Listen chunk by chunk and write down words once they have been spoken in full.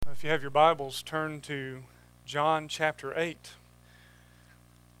If you have your Bibles, turn to John chapter 8.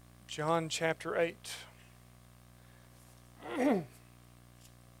 John chapter 8.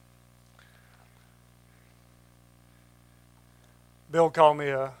 Bill called me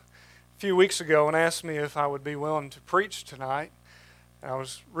a few weeks ago and asked me if I would be willing to preach tonight. And I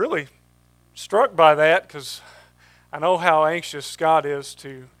was really struck by that because I know how anxious Scott is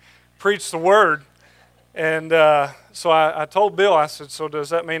to preach the Word. And so I told Bill, I said, so does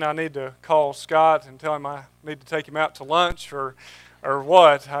that mean I need to call Scott and tell him I need to take him out to lunch or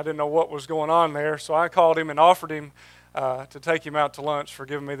what? I didn't know what was going on there. So I called him and offered him to take him out to lunch for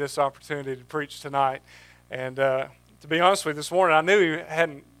giving me this opportunity to preach tonight. And to be honest with you, this morning I knew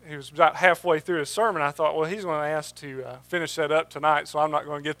he was about halfway through his sermon. I thought, well, he's going to ask to finish that up tonight, so I'm not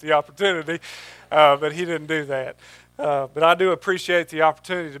going to get the opportunity. But he didn't do that. But I do appreciate the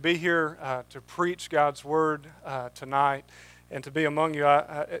opportunity to be here to preach God's Word tonight and to be among you.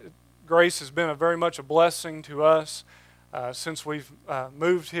 Grace has been very much a blessing to us since we've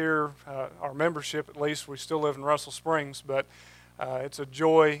moved here, our membership at least. We still live in Russell Springs, but it's a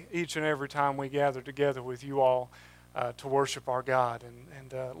joy each and every time we gather together with you all to worship our God,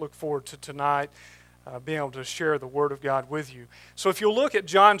 and look forward to tonight being able to share the Word of God with you. So if you'll look at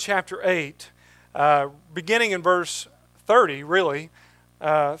John chapter 8, beginning in verse 30, really,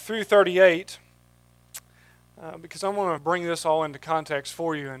 through 38, because I want to bring this all into context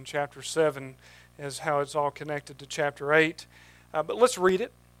for you in chapter 7 as how it's all connected to chapter 8. But let's read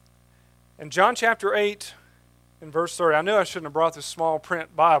it. In John chapter 8, in verse 30, I knew I shouldn't have brought this small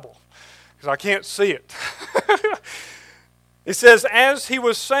print Bible because I can't see it. It says, as he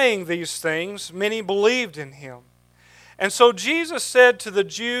was saying these things, many believed in him. And so Jesus said to the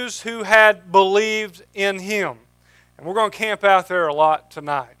Jews who had believed in him, and we're going to camp out there a lot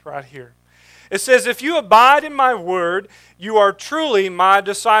tonight, right here. It says, if you abide in my word, you are truly my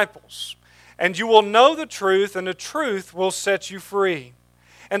disciples, and you will know the truth, and the truth will set you free.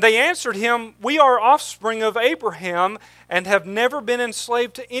 And they answered him, we are offspring of Abraham, and have never been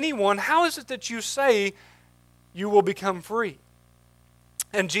enslaved to anyone. How is it that you say you will become free?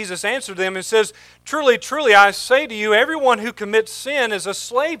 And Jesus answered them and says, truly, truly, I say to you, everyone who commits sin is a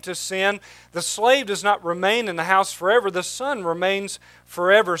slave to sin. The slave does not remain in the house forever. The Son remains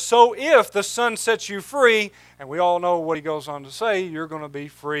forever. So if the Son sets you free, and we all know what he goes on to say, you're going to be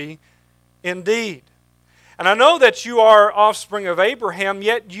free indeed. And I know that you are offspring of Abraham,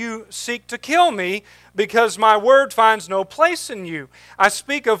 yet you seek to kill me, because my word finds no place in you. I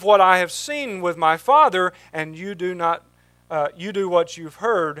speak of what I have seen with my Father, and you do what you've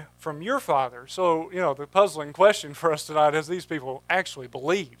heard from your father. So, the puzzling question for us tonight is, these people actually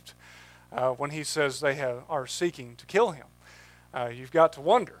believed when he says they are seeking to kill him? You've got to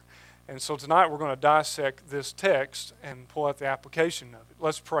wonder. And so tonight we're going to dissect this text and pull out the application of it.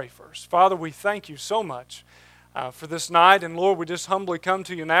 Let's pray first. Father, we thank you so much for this night. And Lord, we just humbly come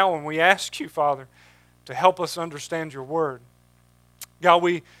to you now and we ask you, Father, to help us understand your word. God,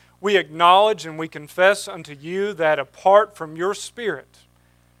 we acknowledge and we confess unto you that apart from your Spirit,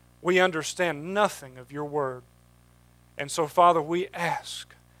 we understand nothing of your word. And so, Father, we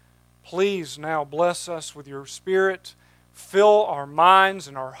ask, please now bless us with your Spirit, fill our minds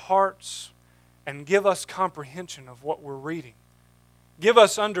and our hearts, and give us comprehension of what we're reading. Give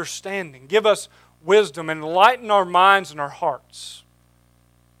us understanding, give us wisdom, enlighten our minds and our hearts.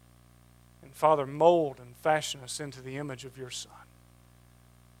 And Father, mold and fashion us into the image of your Son.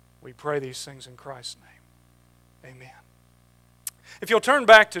 We pray these things in Christ's name. Amen. If you'll turn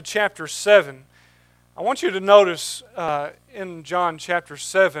back to chapter 7, I want you to notice in John chapter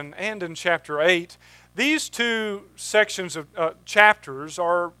 7 and in chapter 8, these two sections of chapters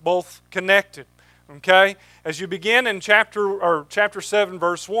are both connected. Okay? As you begin in chapter 7,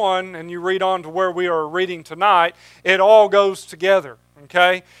 verse 1, and you read on to where we are reading tonight, it all goes together.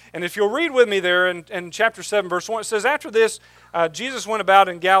 Okay? And if you'll read with me there in chapter 7, verse 1, it says, after this, Jesus went about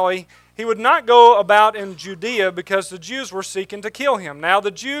in Galilee. He would not go about in Judea because the Jews were seeking to kill him. Now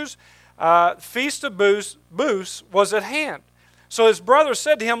the Jews' feast of booths was at hand. So his brothers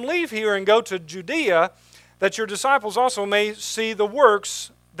said to him, leave here and go to Judea, that your disciples also may see the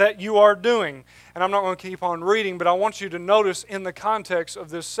works that you are doing. And I'm not going to keep on reading, but I want you to notice in the context of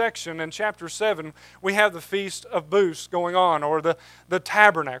this section, in chapter 7, we have the Feast of Booths going on, or the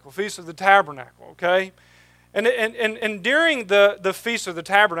Tabernacle, Feast of the Tabernacle, okay? And during the Feast of the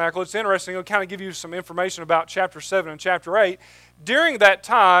Tabernacle, it's interesting, it'll kind of give you some information about chapter 7 and chapter 8. During that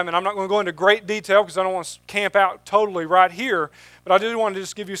time, and I'm not going to go into great detail because I don't want to camp out totally right here, but I do want to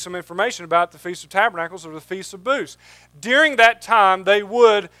just give you some information about the Feast of Tabernacles or the Feast of Booths. During that time, they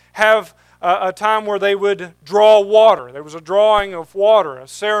would have a time where they would draw water. There was a drawing of water, a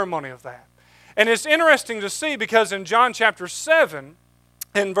ceremony of that. And it's interesting to see because in John chapter 7,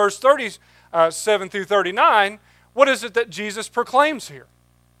 in verse 37 through 39, what is it that Jesus proclaims here?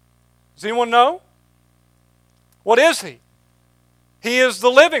 Does anyone know? What is He? He is the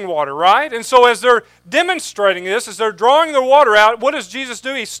living water, right? And so as they're demonstrating this, as they're drawing the water out, what does Jesus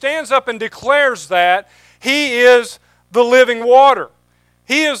do? He stands up and declares that He is the living water.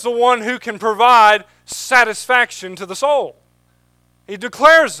 He is the one who can provide satisfaction to the soul. He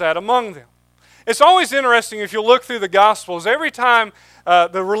declares that among them. It's always interesting if you look through the Gospels, every time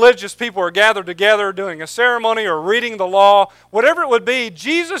the religious people are gathered together doing a ceremony or reading the law, whatever it would be,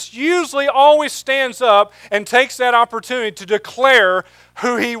 Jesus usually always stands up and takes that opportunity to declare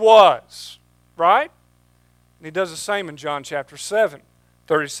who He was. Right? And He does the same in John chapter 7,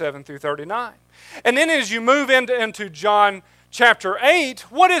 37 through 39. And then as you move into John chapter 8,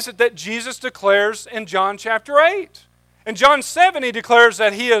 what is it that Jesus declares in John chapter 8? In John 7, He declares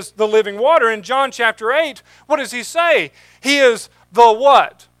that He is the living water. In John chapter 8, what does He say? He is the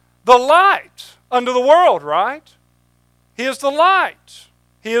what? The light unto the world, right? He is the light.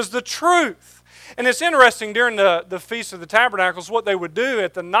 He is the truth. And it's interesting, during the Feast of the Tabernacles, what they would do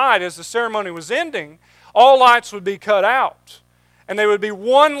at the night as the ceremony was ending, all lights would be cut out. And there would be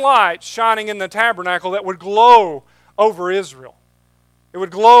one light shining in the tabernacle that would glow over Israel. It would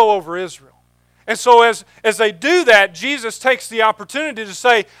glow over Israel. And so as they do that, Jesus takes the opportunity to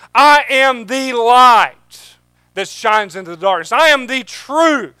say, I am the light that shines into the darkness. I am the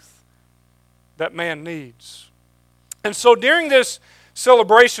truth that man needs. And so during this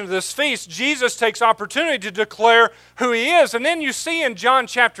celebration of this feast, Jesus takes opportunity to declare who He is. And then you see in John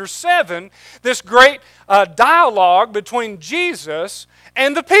chapter 7 this great dialogue between Jesus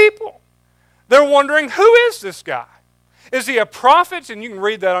and the people. They're wondering, who is this guy? Is He a prophet? And you can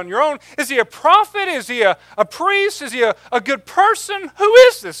read that on your own. Is He a prophet? Is He a priest? Is He a good person? Who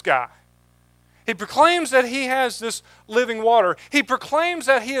is this guy? He proclaims that He has this living water. He proclaims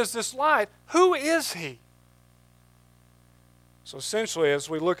that He is this light. Who is He? So essentially, as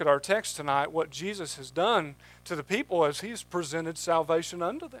we look at our text tonight, what Jesus has done to the people is He's presented salvation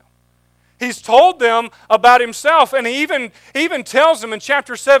unto them. He's told them about Himself, and He even tells them in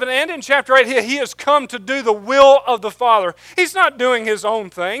chapter 7 and in chapter 8, He has come to do the will of the Father. He's not doing His own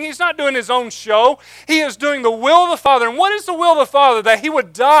thing. He's not doing His own show. He is doing the will of the Father. And what is the will of the Father? That He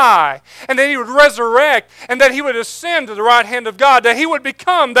would die, and that He would resurrect, and that He would ascend to the right hand of God, that He would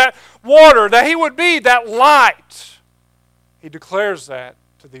become that water, that He would be that light. He declares that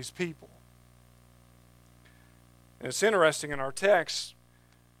to these people. And it's interesting in our text,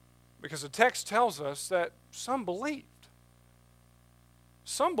 because the text tells us that some believed.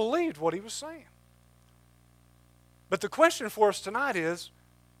 Some believed what He was saying. But the question for us tonight is,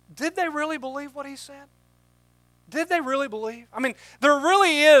 did they really believe what He said? Did they really believe? I mean, there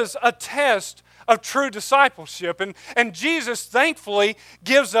really is a test of true discipleship, and Jesus thankfully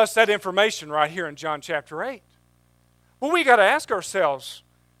gives us that information right here in John chapter 8. Well, we got to ask ourselves,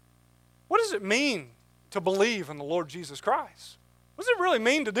 what does it mean to believe in the Lord Jesus Christ? What does it really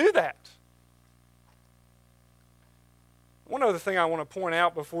mean to do that? One other thing I want to point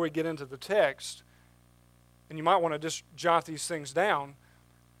out before we get into the text, and you might want to just jot these things down,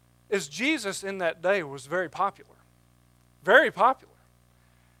 is Jesus in that day was very popular. Very popular.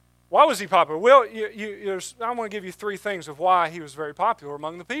 Why was He popular? Well, I want to give you three things of why He was very popular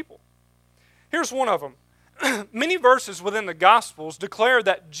among the people. Here's one of them. Many verses within the Gospels declare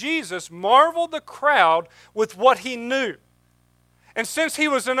that Jesus marveled the crowd with what He knew. And since He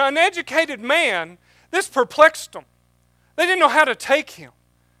was an uneducated man, this perplexed them. They didn't know how to take Him.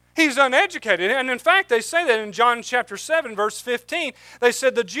 He's uneducated. And in fact, they say that in John chapter 7, verse 15. They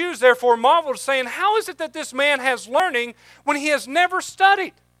said, the Jews therefore marveled, saying, how is it that this man has learning when he has never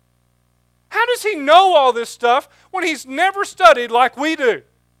studied? How does he know all this stuff when he's never studied like we do?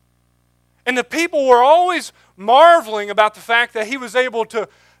 And the people were always marveling about the fact that he was able to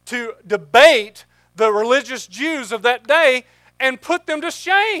debate the religious Jews of that day and put them to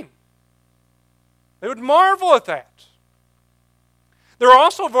shame. They would marvel at that. There are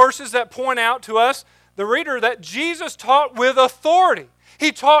also verses that point out to us, the reader, that Jesus taught with authority.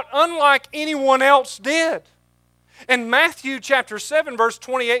 He taught unlike anyone else did. In Matthew chapter 7, verse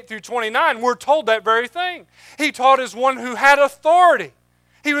 28 through 29, we're told that very thing. He taught as one who had authority.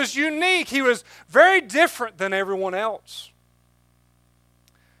 He was unique. He was very different than everyone else.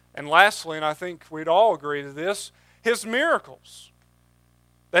 And lastly, and I think we'd all agree to this, His miracles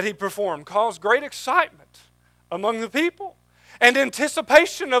that He performed caused great excitement among the people. And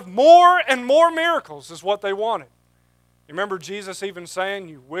anticipation of more and more miracles is what they wanted. You remember Jesus even saying,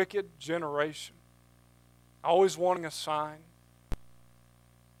 "You wicked generation," always wanting a sign.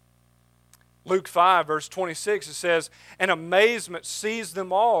 Luke 5, verse 26, it says, "And amazement seized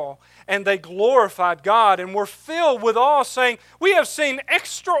them all, and they glorified God and were filled with awe, saying, 'We have seen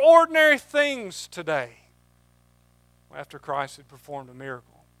extraordinary things today,'" after Christ had performed a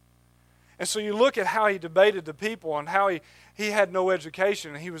miracle. And so you look at how he debated the people and how he had no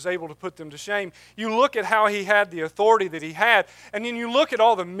education and he was able to put them to shame. You look at how he had the authority that he had, and then you look at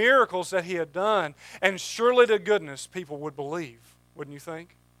all the miracles that he had done, and surely to goodness people would believe, wouldn't you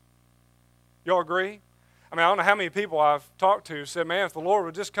think? Y'all agree? I mean, I don't know how many people I've talked to said, "Man, if the Lord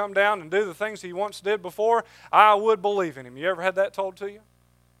would just come down and do the things he once did before, I would believe in him." You ever had that told to you?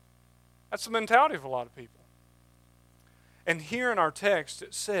 That's the mentality of a lot of people. And here in our text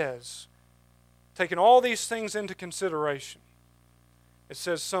it says, taking all these things into consideration, it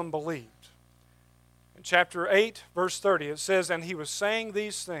says some believed. In chapter 8, verse 30, it says, "And he was saying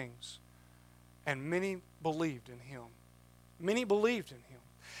these things, and many believed in him." Many believed in him.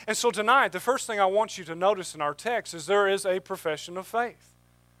 And so tonight, the first thing I want you to notice in our text is there is a profession of faith.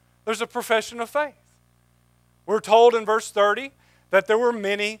 There's a profession of faith. We're told in verse 30 that there were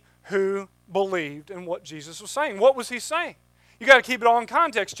many who believed in what Jesus was saying. What was he saying? You got to keep it all in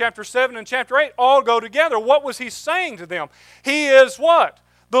context. Chapter 7 and chapter 8 all go together. What was he saying to them? He is what?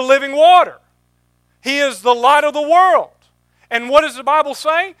 The living water. He is the light of the world. And what does the Bible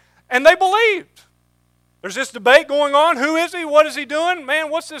say? And they believed. There's this debate going on. Who is he? What is he doing?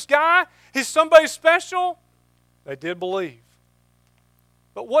 Man, what's this guy? He's somebody special. They did believe.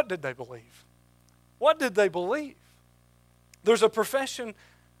 But what did they believe? What did they believe? There's a profession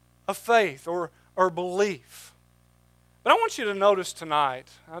of faith or belief. But I want you to notice tonight,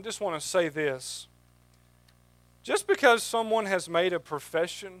 I just want to say this. Just because someone has made a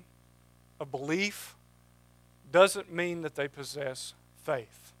profession of belief doesn't mean that they possess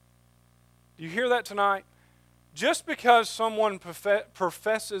faith. Do you hear that tonight? Just because someone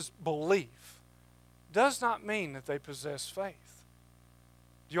professes belief does not mean that they possess faith.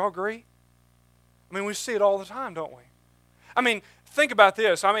 Do you all agree? I mean, we see it all the time, don't we? I mean, think about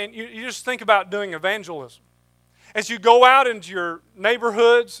this. I mean, you just think about doing evangelism. As you go out into your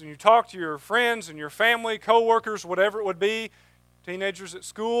neighborhoods and you talk to your friends and your family, co-workers, whatever it would be, teenagers at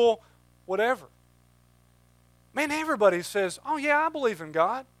school, whatever. Man, everybody says, "Oh yeah, I believe in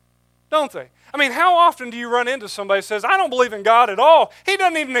God." Don't they? I mean, how often do you run into somebody who says, "I don't believe in God at all. He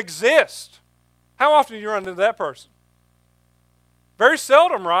doesn't even exist"? How often do you run into that person? Very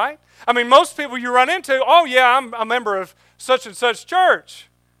seldom, right? I mean, most people you run into, "Oh yeah, I'm a member of such and such church.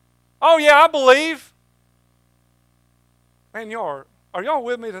 Oh yeah, I believe." Man, are y'all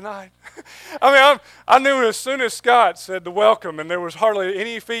with me tonight? I mean, I knew as soon as Scott said the welcome and there was hardly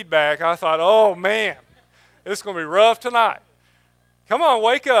any feedback, I thought, "Oh man, it's going to be rough tonight. Come on,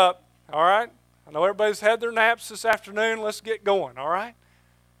 wake up, all right? I know everybody's had their naps this afternoon. Let's get going, all right?"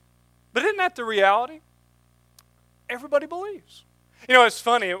 But isn't that the reality? Everybody believes. You know, it's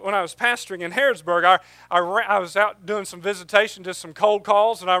funny, when I was pastoring in Harrodsburg, I was out doing some visitation, just some cold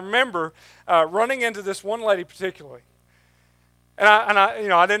calls, and I remember running into this one lady particularly. And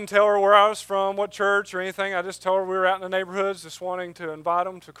I didn't tell her where I was from, what church or anything. I just told her we were out in the neighborhoods just wanting to invite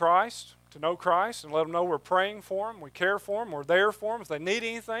them to Christ, to know Christ, and let them know we're praying for them, we care for them, we're there for them if they need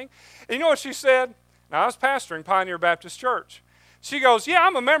anything. And you know what she said? Now, I was pastoring Pioneer Baptist Church. She goes, "Yeah,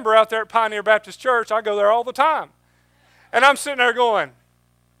 I'm a member out there at Pioneer Baptist Church. I go there all the time." And I'm sitting there going,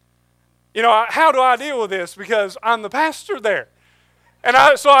 you know, how do I deal with this? Because I'm the pastor there. And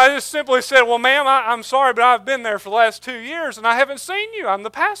so I just simply said, "Well, ma'am, I'm sorry, but I've been there for the last 2 years, and I haven't seen you. I'm the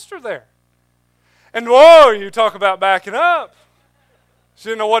pastor there." And whoa, you talk about backing up. She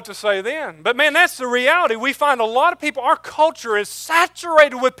didn't know what to say then. But man, that's the reality. We find a lot of people, our culture is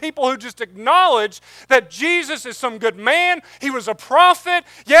saturated with people who just acknowledge that Jesus is some good man. He was a prophet.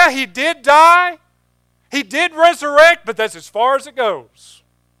 Yeah, he did die. He did resurrect, but that's as far as it goes.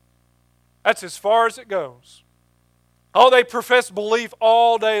 That's as far as it goes. Oh, they profess belief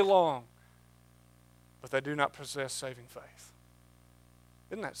all day long, but they do not possess saving faith.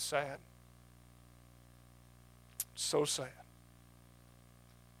 Isn't that sad? So sad.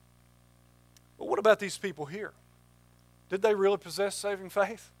 But what about these people here? Did they really possess saving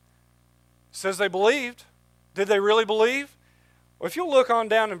faith? It says they believed. Did they really believe? Well, if you'll look on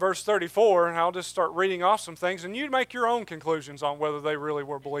down in verse 34, and I'll just start reading off some things, and you make your own conclusions on whether they really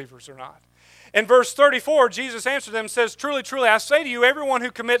were believers or not. In verse 34, Jesus answered them and says, "Truly, truly, I say to you, everyone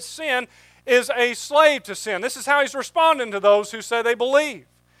who commits sin is a slave to sin." This is how he's responding to those who say they believe.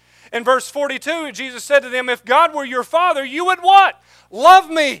 In verse 42, Jesus said to them, "If God were your Father, you would what? Love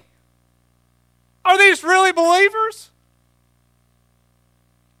me." Are these really believers?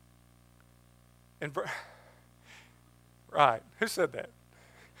 Right. Who said that?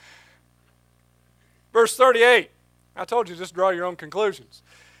 Verse 38. I told you, just draw your own conclusions.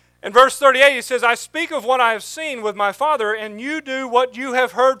 In verse 38, he says, I speak of what I have seen with my Father, and you do what you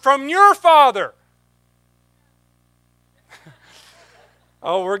have heard from your father.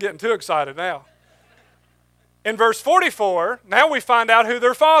 Oh, we're getting too excited now. In verse 44, now we find out who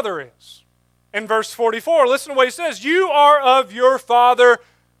their father is. In verse 44, listen to what he says. You are of your father,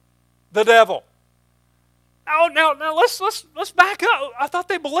 the devil. Now let's back up. I thought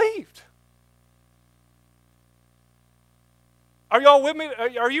they believed. Are y'all with me?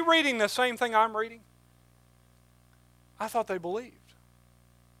 Are you reading the same thing I'm reading? I thought they believed.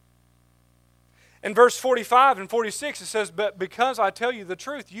 In verse 45 and 46 it says, but because I tell you the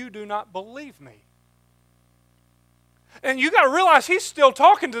truth, you do not believe me. And you got to realize he's still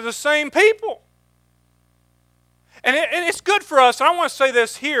talking to the same people. And it's good for us, and I want to say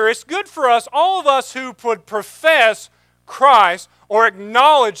this here, it's good for us, all of us who would profess Christ or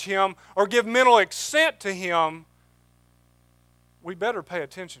acknowledge Him or give mental assent to Him, we better pay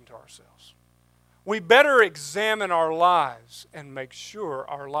attention to ourselves. We better examine our lives and make sure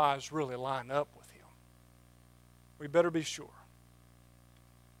our lives really line up with Him. We better be sure.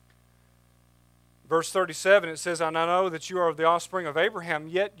 Verse 37, it says, and I know that you are of the offspring of Abraham,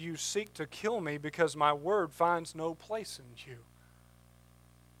 yet you seek to kill me because my word finds no place in you.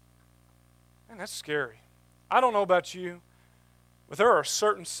 Man, that's scary. I don't know about you, but there are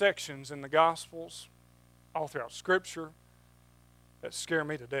certain sections in the Gospels, all throughout Scripture, that scare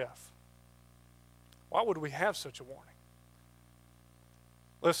me to death. Why would we have such a warning?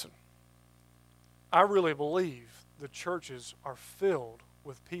 Listen, I really believe the churches are filled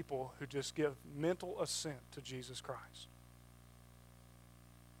with people who just give mental assent to Jesus Christ.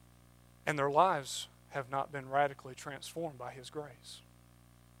 And their lives have not been radically transformed by His grace.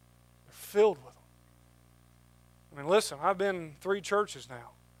 They're filled with them. I mean, listen, I've been in 3 churches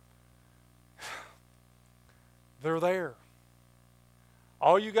now. They're there.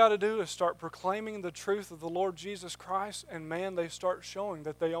 All you got to do is start proclaiming the truth of the Lord Jesus Christ, and man, they start showing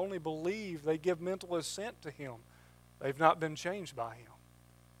that they only believe, they give mental assent to Him. They've not been changed by Him.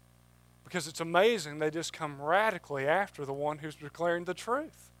 Because it's amazing, they just come radically after the one who's declaring the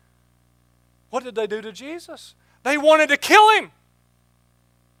truth. What did they do to Jesus? They wanted to kill Him.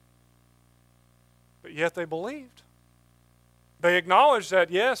 But yet they believed. They acknowledged that,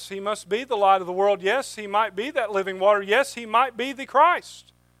 yes, He must be the light of the world. Yes, He might be that living water. Yes, He might be the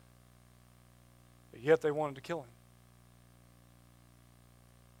Christ. But yet they wanted to kill Him.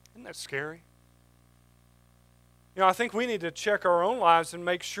 Isn't that scary? You know, I think we need to check our own lives and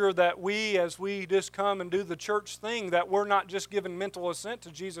make sure that we, as we just come and do the church thing, that we're not just giving mental assent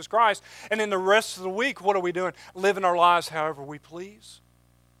to Jesus Christ. And in the rest of the week, what are we doing? Living our lives however we please.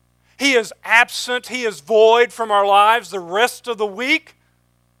 He is absent. He is void from our lives the rest of the week.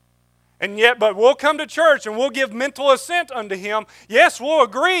 And yet, but we'll come to church and we'll give mental assent unto Him. Yes, we'll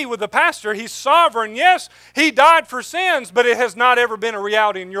agree with the pastor. He's sovereign. Yes, He died for sins, but it has not ever been a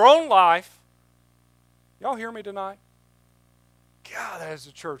reality in your own life. Y'all hear me tonight? God, that is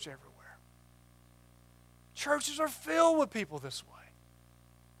a church everywhere. Churches are filled with people this way.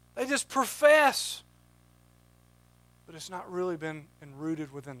 They just profess, but it's not really been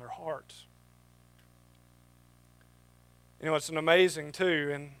enrooted within their hearts. You know, it's an amazing, too,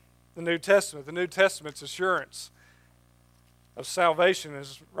 in the New Testament. The New Testament's assurance of salvation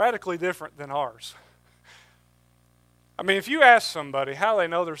is radically different than ours. I mean, if you ask somebody how they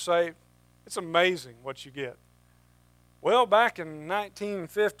know they're saved, it's amazing what you get. Well, back in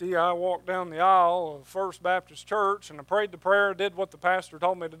 1950, I walked down the aisle of First Baptist Church and I prayed the prayer, did what the pastor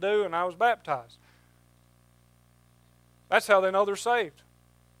told me to do, and I was baptized. That's how they know they're saved.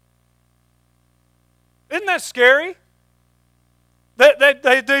 Isn't that scary?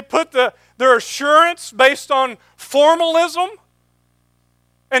 They put their assurance based on formalism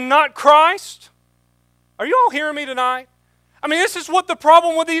and not Christ. Are you all hearing me tonight? I mean, this is what the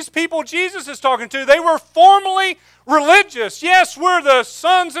problem with these people Jesus is talking to. They were formally religious. Yes, we're the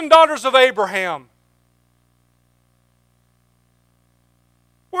sons and daughters of Abraham.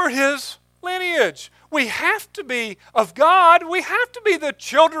 We're his lineage. We have to be of God. We have to be the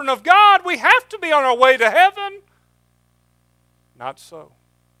children of God. We have to be on our way to heaven. Not so.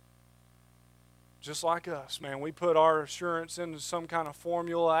 Just like us, man, we put our assurance into some kind of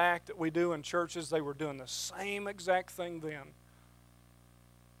formula act that we do in churches. They were doing the same exact thing then.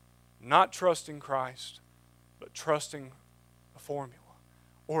 Not trusting Christ, but trusting a formula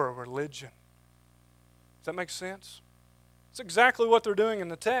or a religion. Does that make sense? It's exactly what they're doing in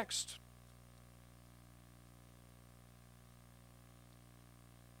the text.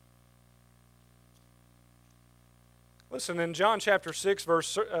 Listen, in John chapter 6,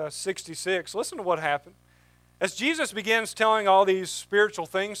 verse 66, listen to what happened. As Jesus begins telling all these spiritual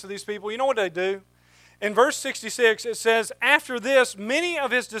things to these people, you know what they do? In verse 66, it says, "After this, many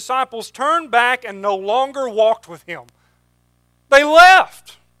of his disciples turned back and no longer walked with him." They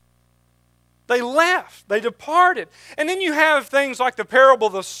left. They left. They departed. And then you have things like the parable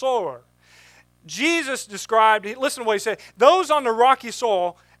of the sower. Jesus described, listen to what he said, those on the rocky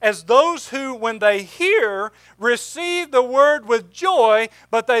soil as those who, when they hear, receive the word with joy,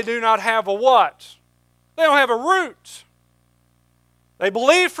 but they do not have a what? They don't have a root. They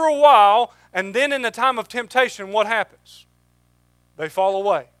believe for a while, and then in the time of temptation, what happens? They fall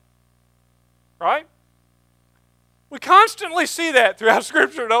away. Right? We constantly see that throughout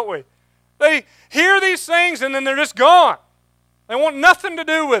Scripture, don't we? They hear these things and then they're just gone. They want nothing to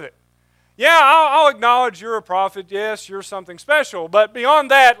do with it. Yeah, I'll acknowledge you're a prophet. Yes, you're something special. But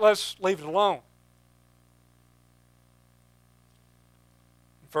beyond that, let's leave it alone.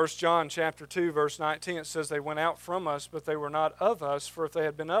 1 John chapter 2, verse 19, it says, "They went out from us, but they were not of us. For if they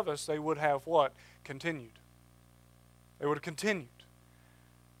had been of us, they would have" what? Continued. They would have continued.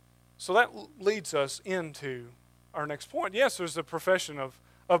 So that leads us into our next point. Yes, there's a profession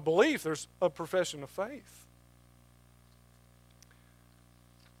of belief. There's a profession of faith.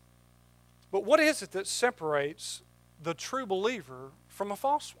 But what is it that separates the true believer from a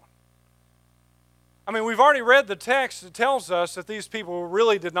false one? I mean, we've already read the text that tells us that these people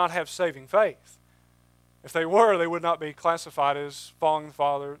really did not have saving faith. If they were, they would not be classified as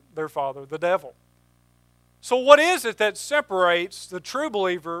following their father, the devil. So what is it that separates the true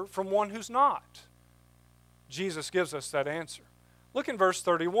believer from one who's not? Jesus gives us that answer. Look in verse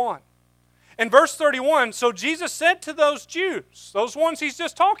 31. In verse 31, so Jesus said to those Jews, those ones he's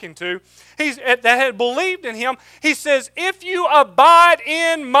just talking to, that had believed in him, he says, "If you abide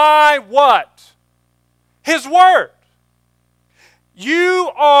in my" what? His word.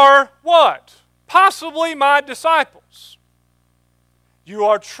 You are what? Possibly my disciples. You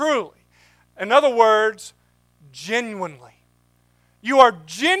are truly. In other words, genuinely. You are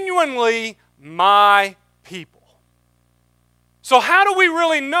genuinely my people. So how do we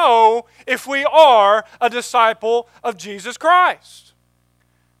really know if we are a disciple of Jesus Christ?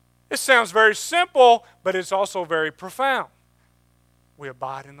 It sounds very simple, but it's also very profound. We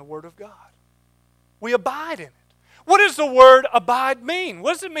abide in the Word of God. We abide in it. What does the word abide mean?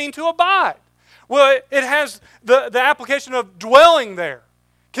 What does it mean to abide? Well, it has the application of dwelling there.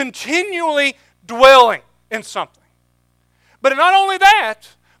 Continually dwelling in something. But not only that,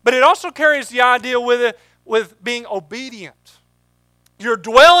 but it also carries the idea with being obedient. You're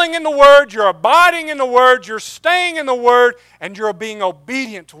dwelling in the Word, you're abiding in the Word, you're staying in the Word, and you're being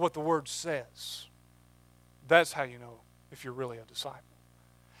obedient to what the Word says. That's how you know if you're really a disciple.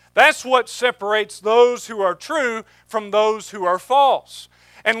 That's what separates those who are true from those who are false.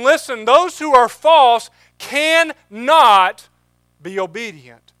 And listen, those who are false cannot be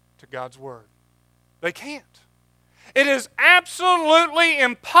obedient to God's Word. They can't. It is absolutely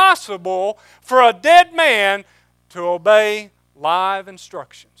impossible for a dead man to obey live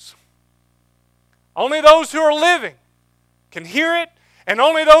instructions. Only those who are living can hear it, and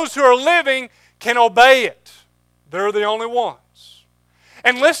only those who are living can obey it. They're the only ones.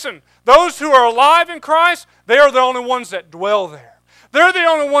 And listen, those who are alive in Christ, they are the only ones that dwell there. They're the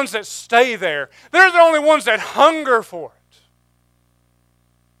only ones that stay there. They're the only ones that hunger for it.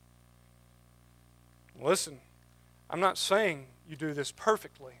 Listen, I'm not saying you do this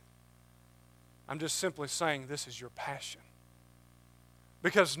perfectly. I'm just simply saying this is your passion.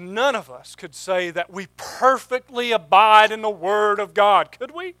 Because none of us could say that we perfectly abide in the Word of God,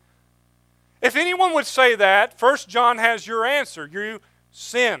 could we? If anyone would say that, 1 John has your answer. You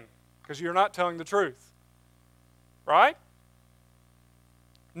sin, because you're not telling the truth. Right?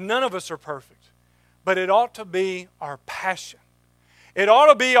 None of us are perfect. But it ought to be our passion. It ought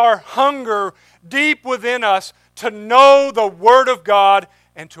to be our hunger deep within us to know the Word of God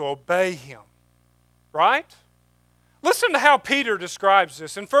and to obey Him. Right? Listen to how Peter describes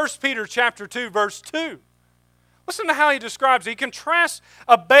this in 1 Peter chapter 2, verse 2. Listen to how he describes it. He contrasts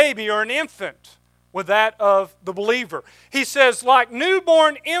a baby or an infant with that of the believer. He says, like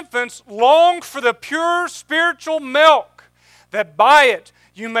newborn infants long for the pure spiritual milk, that by it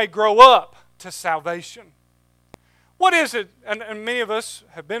you may grow up to salvation. What is it? And many of us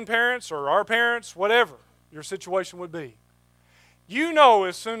have been parents or are parents, whatever your situation would be. You know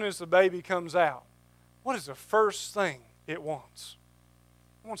as soon as the baby comes out, what is the first thing it wants?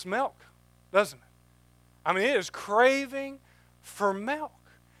 It wants milk, doesn't it? I mean, it is craving for milk.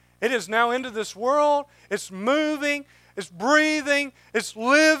 It is now into this world. It's moving. it's breathing, it's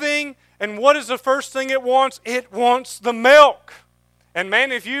living, and what is the first thing it wants? It wants the milk. And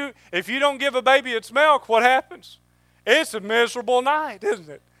man, if you don't give a baby its milk, what happens? It's a miserable night, isn't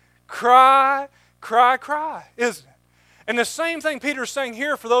it? Cry, cry, cry, isn't it? And the same thing Peter's saying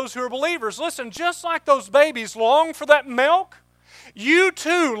here for those who are believers. Listen, just like those babies long for that milk, you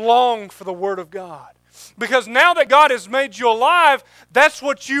too long for the Word of God. Because now that God has made you alive, that's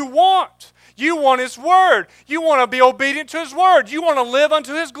what you want. You want His Word. You want to be obedient to His Word. You want to live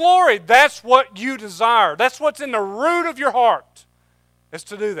unto His glory. That's what you desire. That's what's in the root of your heart, is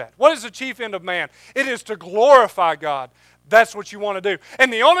to do that. What is the chief end of man? It is to glorify God. That's what you want to do.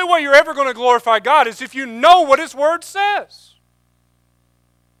 And the only way you're ever going to glorify God is if you know what His Word says.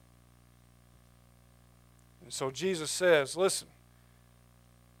 And so Jesus says, listen,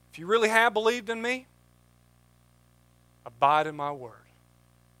 if you really have believed in me, abide in my Word.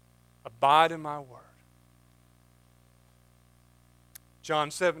 Abide in my Word.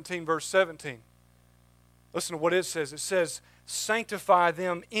 John 17, verse 17. Listen to what it says. It says, sanctify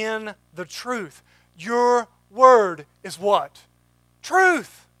them in the truth. Your Word is what?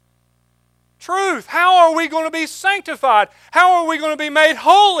 Truth. Truth. How are we going to be sanctified? How are we going to be made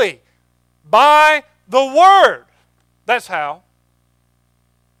holy? By the Word. That's how.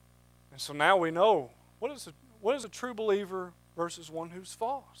 And so now we know what is a true believer versus one who's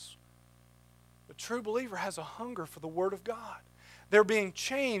false. The true believer has a hunger for the Word of God. They're being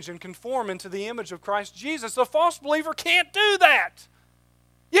changed and conformed into the image of Christ Jesus. The false believer can't do that.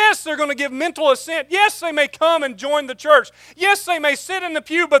 Yes, they're going to give mental assent. Yes, they may come and join the church. Yes, they may sit in the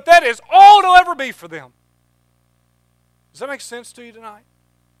pew, but that is all it'll ever be for them. Does that make sense to you tonight?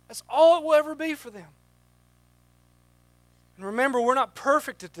 That's all it will ever be for them. And remember, we're not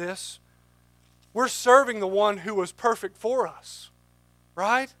perfect at this. We're serving the one who was perfect for us.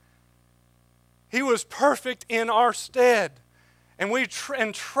 Right? He was perfect in our stead. And we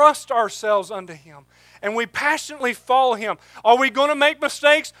entrust ourselves unto Him. And we passionately follow Him. Are we going to make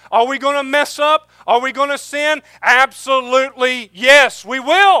mistakes? Are we going to mess up? Are we going to sin? Absolutely yes, we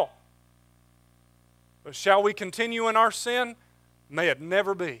will. But shall we continue in our sin? May it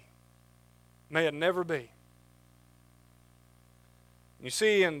never be. May it never be. You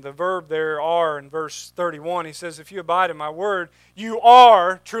see in the verb there, are, in verse 31, he says, if you abide in my word, you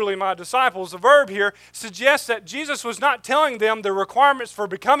are truly my disciples. The verb here suggests that Jesus was not telling them the requirements for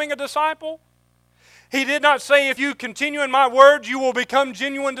becoming a disciple. He did not say, if you continue in my word, you will become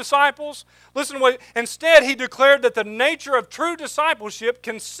genuine disciples. Listen to what, instead, he declared that the nature of true discipleship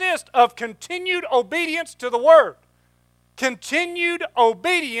consists of continued obedience to the word. Continued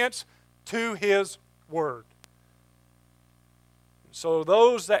obedience to His word. So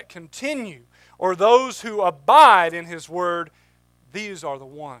those that continue, or those who abide in His Word, these are the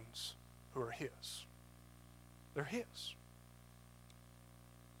ones who are His. They're His.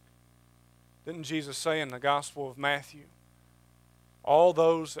 Didn't Jesus say in the Gospel of Matthew, all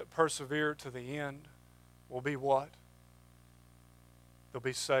those that persevere to the end will be what? They'll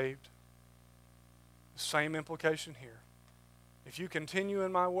be saved. The same implication here. If you continue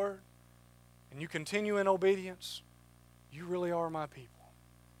in my Word, and you continue in obedience, you really are my people.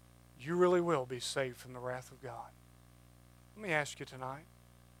 You really will be saved from the wrath of God. Let me ask you tonight,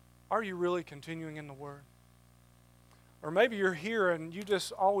 are you really continuing in the Word? Or maybe you're here and you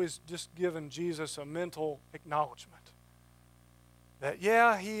just always just given Jesus a mental acknowledgement that,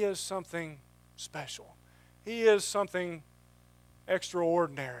 yeah, He is something special. He is something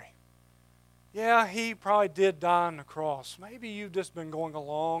extraordinary. Yeah, He probably did die on the cross. Maybe you've just been going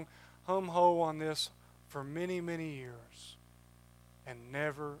along hum-ho on this for many, many years and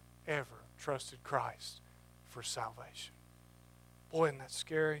never, ever trusted Christ for salvation. Boy, isn't that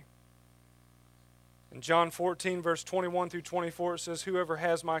scary? In John 14, verse 21 through 24, it says, whoever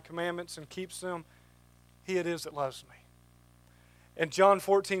has my commandments and keeps them, he it is that loves me. In John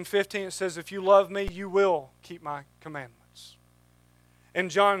 14, 15, it says, if you love me, you will keep my commandments. In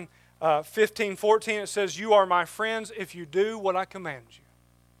John 15, 14, it says, you are my friends if you do what I command you.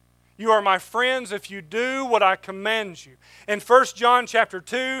 You are my friends if you do what I command you. In 1 John chapter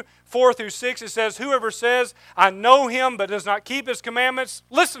 2, 4 through 6, it says, whoever says, I know Him but does not keep His commandments,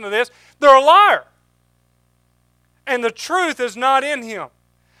 listen to this, they're a liar. And the truth is not in him.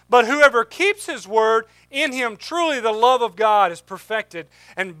 But whoever keeps His word, in him truly the love of God is perfected.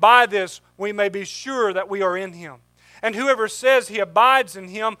 And by this we may be sure that we are in Him. And whoever says he abides in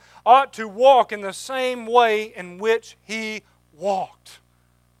Him ought to walk in the same way in which He walked.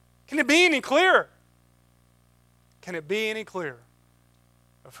 Can it be any clearer? Can it be any clearer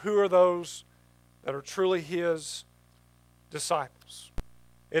of who are those that are truly His disciples?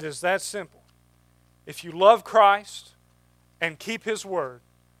 It is that simple. If you love Christ, and keep His word,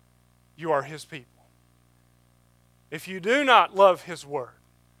 you are His people. If you do not love His word,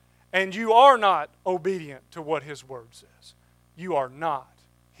 and you are not obedient to what His word says, you are not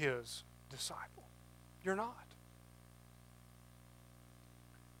His disciple. You're not.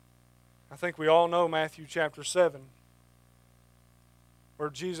 I think we all know Matthew chapter 7, where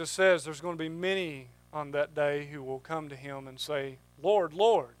Jesus says there's going to be many on that day who will come to Him and say, Lord,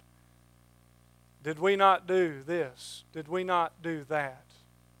 Lord, did we not do this? Did we not do that?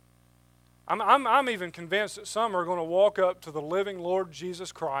 I'm even convinced that some are going to walk up to the living Lord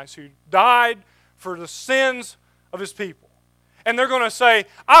Jesus Christ who died for the sins of His people. And they're going to say,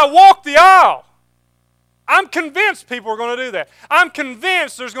 I walked the aisle. I'm convinced people are going to do that. I'm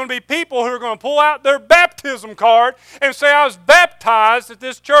convinced there's going to be people who are going to pull out their baptism card and say, I was baptized at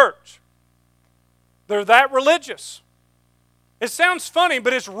this church. They're that religious. It sounds funny,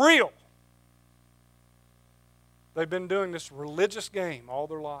 but it's real. They've been doing this religious game all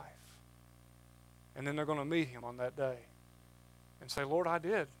their life. And then they're going to meet Him on that day and say, Lord, I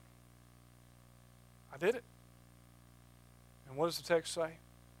did. I did it. And what does the text say?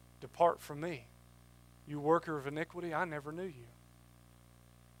 Depart from me, you worker of iniquity, I never knew you.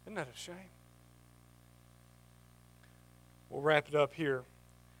 Isn't that a shame? We'll wrap it up here.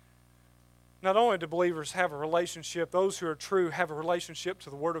 Not only do believers have a relationship, those who are true have a relationship to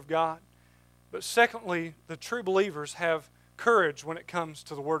the Word of God, but secondly, the true believers have courage when it comes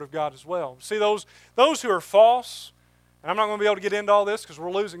to the Word of God as well. See, those who are false, and I'm not going to be able to get into all this because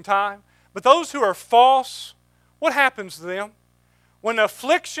we're losing time, but those who are false, what happens to them? When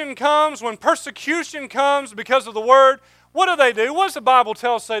affliction comes, when persecution comes because of the Word, what do? What does the Bible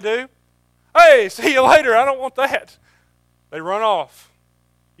tell us they do? Hey, see you later, I don't want that. They run off.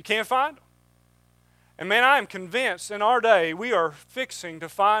 You can't find them. And man, I am convinced in our day we are fixing to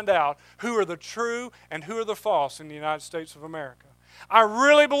find out who are the true and who are the false in the United States of America. I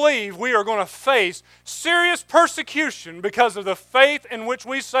really believe we are going to face serious persecution because of the faith in which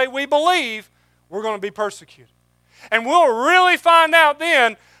we say we believe we're going to be persecuted. And we'll really find out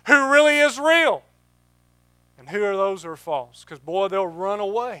then who really is real and who are those who are false. Because boy, they'll run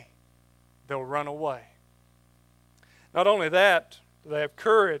away. They'll run away. Not only that, do they have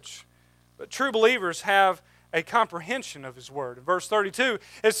courage, but true believers have a comprehension of His Word. In verse 32,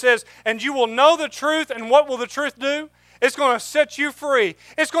 it says, and you will know the truth, and what will the truth do? It's going to set you free.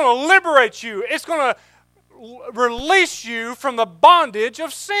 It's going to liberate you. It's going to release you from the bondage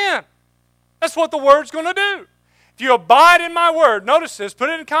of sin. That's what the Word's going to do. If you abide in my Word, notice this, put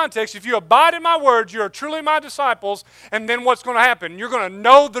it in context. If you abide in my Word, you are truly my disciples, and then what's going to happen? You're going to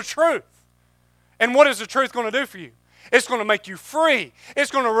know the truth. And what is the truth going to do for you? It's going to make you free.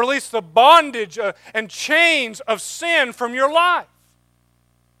 It's going to release the bondage and chains of sin from your life.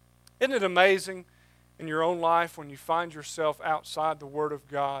 Isn't it amazing in your own life when you find yourself outside the Word of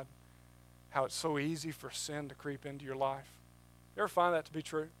God, how it's so easy for sin to creep into your life? You ever find that to be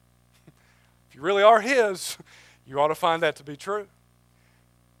true? If you really are His, you ought to find that to be true.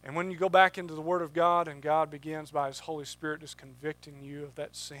 And when you go back into the Word of God and God begins by His Holy Spirit just convicting you of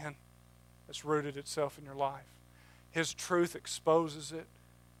that sin that's rooted itself in your life, His truth exposes it,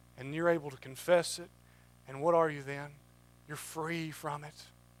 and you're able to confess it. And what are you then? You're free from it,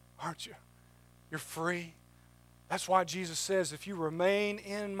 aren't you? You're free. That's why Jesus says, if you remain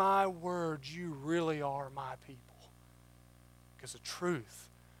in my word, you really are my people. Because the truth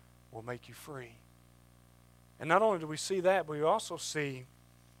will make you free. And not only do we see that, but we also see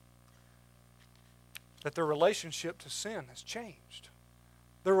that their relationship to sin has changed.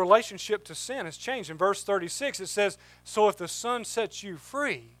 Their relationship to sin has changed. In verse 36 it says, so if the Son sets you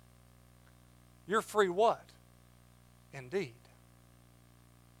free, you're free what? Indeed.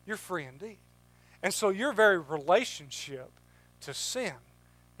 You're free indeed. And so your very relationship to sin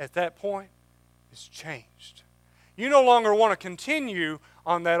at that point is changed. You no longer want to continue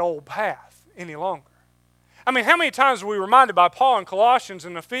on that old path any longer. I mean, how many times are we reminded by Paul in Colossians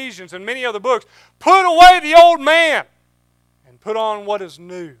and Ephesians and many other books, put away the old man and put on what is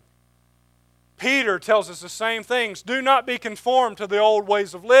new. Peter tells us the same things. Do not be conformed to the old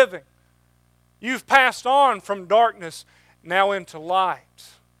ways of living. You've passed on from darkness now into light.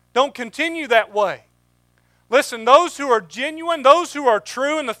 Don't continue that way. Listen, those who are genuine, those who are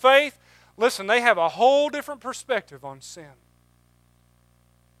true in the faith, listen, they have a whole different perspective on sin.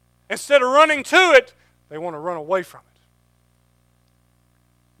 Instead of running to it, they want to run away from it.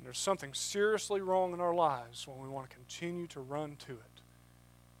 And there's something seriously wrong in our lives when we want to continue to run to it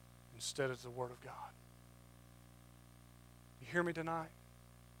instead of the Word of God. You hear me tonight?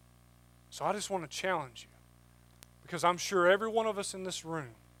 So I just want to challenge you, because I'm sure every one of us in this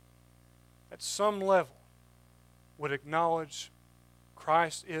room, at some level, would acknowledge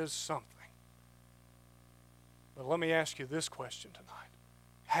Christ is something. But let me ask you this question tonight.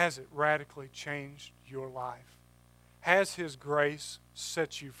 Has it radically changed your life? Has His grace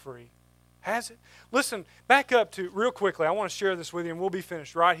set you free? Has it? Listen, back up to, real quickly, I want to share this with you and we'll be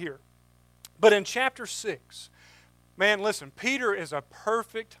finished right here. But in chapter 6, man, listen, Peter is a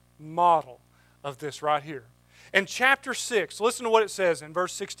perfect model of this right here. In chapter 6, listen to what it says in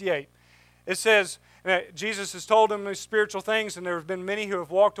verse 68. It says, Jesus has told them these spiritual things, and there have been many who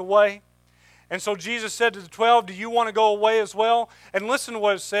have walked away. And so Jesus said to the 12, do you want to go away as well? And listen to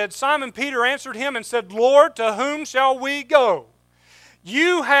what it said. Simon Peter answered him and said, Lord, to whom shall we go?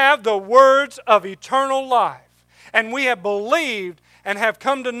 You have the words of eternal life, and we have believed and have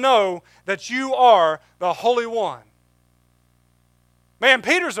come to know that you are the Holy One. Man,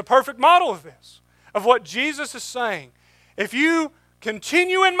 Peter's a perfect model of this, of what Jesus is saying. If you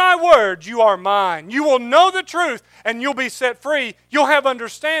continue in my word, you are mine. You will know the truth and you'll be set free. You'll have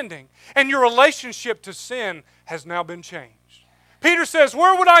understanding. And your relationship to sin has now been changed. Peter says,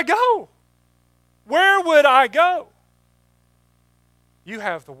 where would I go? Where would I go? You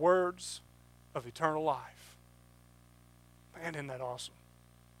have the words of eternal life. Man, isn't that awesome?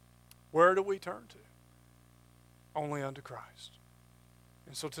 Where do we turn to? Only unto Christ.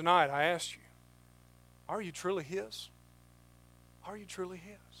 And so tonight I ask you, are you truly His? Are you truly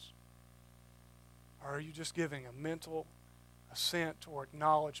His? Or are you just giving a mental assent or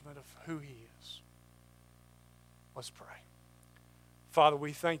acknowledgement of who He is? Let's pray. Father,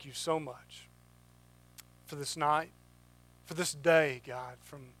 we thank you so much for this night, for this day, God,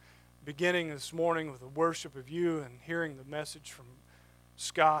 from beginning this morning with the worship of you and hearing the message from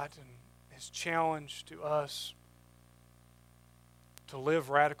Scott and his challenge to us to live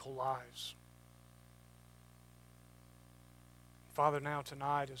radical lives. Father, now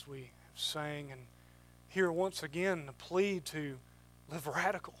tonight as we have sang and hear once again the plea to live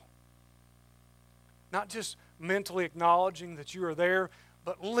radical. Not just mentally acknowledging that you are there,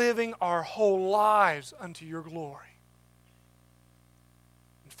 but living our whole lives unto your glory.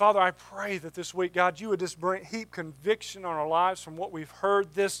 And Father, I pray that this week, God, you would just heap conviction on our lives from what we've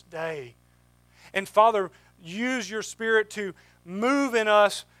heard this day. And Father, use your Spirit to move in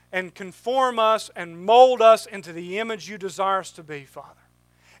us and conform us and mold us into the image you desire us to be, Father.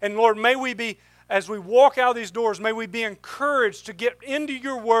 And Lord, may we be, as we walk out of these doors, may we be encouraged to get into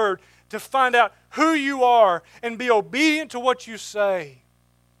your word, to find out who you are and be obedient to what you say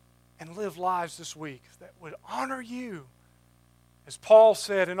and live lives this week that would honor you. As Paul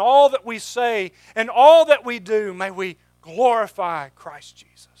said, in all that we say and all that we do, may we glorify Christ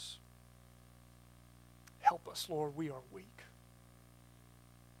Jesus. Help us, Lord, we are weak.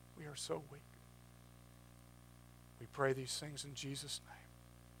 We are so weak. We pray these things in Jesus' name.